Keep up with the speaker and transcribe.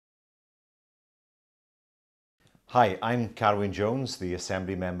Hi, I'm Carwyn Jones, the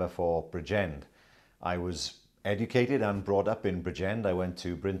Assembly Member for Bridgend. I was educated and brought up in Bridgend. I went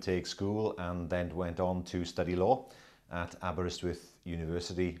to Bryn Teg School and then went on to study law at Aberystwyth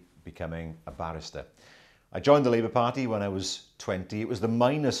University, becoming a barrister. I joined the Labour Party when I was 20. It was the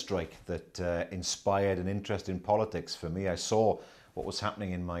miners' strike that inspired an interest in politics for me. I saw what was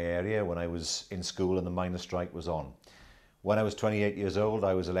happening in my area when I was in school and the miners' strike was on. When I was 28 years old,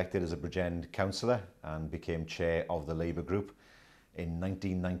 I was elected as a Bridgend councillor and became chair of the Labour group. In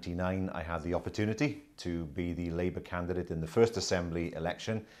 1999, I had the opportunity to be the Labour candidate in the first Assembly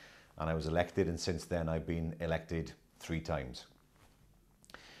election, and I was elected, and since then I've been elected 3 times.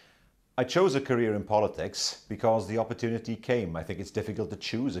 I chose a career in politics because the opportunity came. I think it's difficult to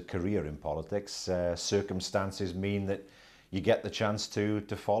choose a career in politics. Circumstances mean that you get the chance to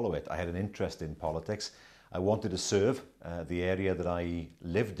follow it. I had an interest in politics. I wanted to serve the area that I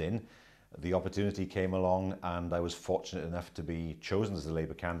lived in. The opportunity came along and I was fortunate enough to be chosen as the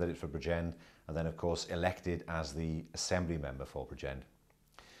Labour candidate for Bridgend and then of course elected as the Assembly Member for Bridgend.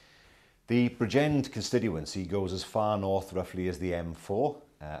 The Bridgend constituency goes as far north roughly as the M4,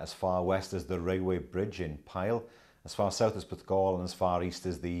 as far west as the railway bridge in Pyle, as far south as Porthcawl and as far east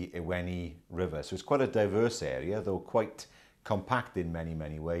as the Iwenny River. So it's quite a diverse area, though quite compact in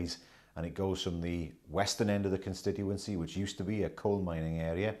many ways. And it goes from the western end of the constituency, which used to be a coal mining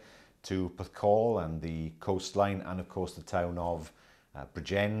area, to Porthcawl and the coastline, and of course the town of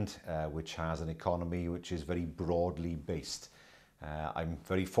Bridgend, which has an economy which is very broadly based. I'm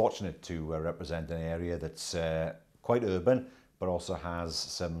very fortunate to represent an area that's quite urban, but also has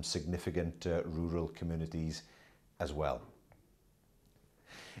some significant rural communities as well.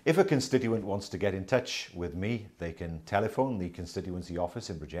 If a constituent wants to get in touch with me, they can telephone the constituency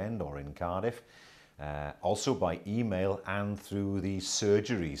office in Bridgend or in Cardiff, also by email and through the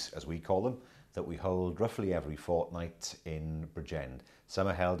surgeries, as we call them, that we hold roughly every fortnight in Bridgend. Some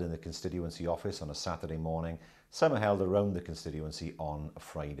are held in the constituency office on a Saturday morning, some are held around the constituency on a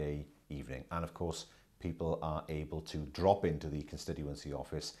Friday evening. And of course, people are able to drop into the constituency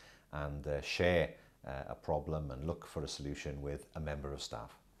office and share a problem and look for a solution with a member of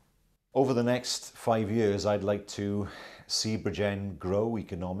staff. Over the next 5 years, I'd like to see Bridgend grow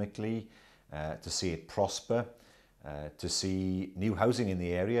economically, to see it prosper, to see new housing in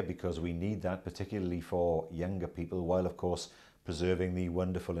the area, because we need that, particularly for younger people, while of course preserving the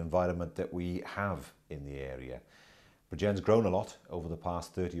wonderful environment that we have in the area. Bridgend's grown a lot over the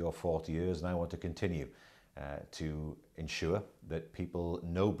past 30 or 40 years, and I want to continue to ensure that people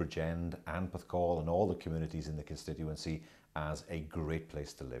know Bridgend and Porthcawl and all the communities in the constituency as a great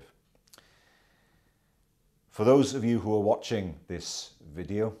place to live. For those of you who are watching this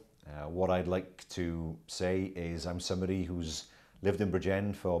video, what I'd like to say is I'm somebody who's lived in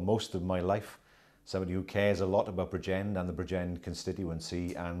Bridgend for most of my life, somebody who cares a lot about Bridgend and the Bridgend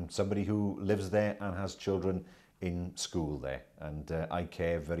constituency, and somebody who lives there and has children in school there. And I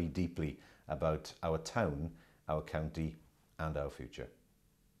care very deeply about our town, our county and our future.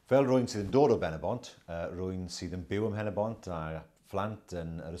 Fel rwy'n sydd yn dod o Benebont, rwy'n sydd yn byw ym Mhenebont a phlant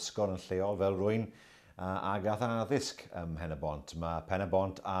yn yr ysgol yn lleol, fel rwy'n a gath addysg ym Mhenebont. Mae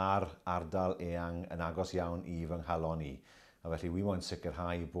Penebont a'r ardal eang yn agos iawn i fy nghalon i. A felly wi moyn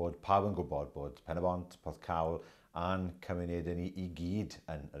sicrhau bod pawb yn gwybod bod Penebont, Porthcawl a'n cymunedau ni i gyd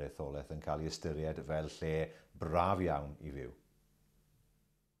yn yr etholaeth yn cael ei ystyried fel lle braf iawn i fyw.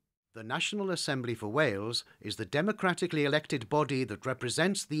 The National Assembly for Wales is the democratically elected body that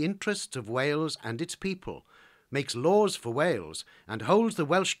represents the interests of Wales and its people, makes laws for Wales and holds the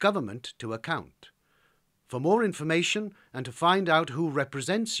Welsh Government to account. For more information and to find out who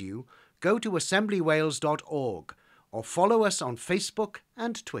represents you, go to assemblywales.org or follow us on Facebook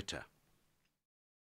and Twitter.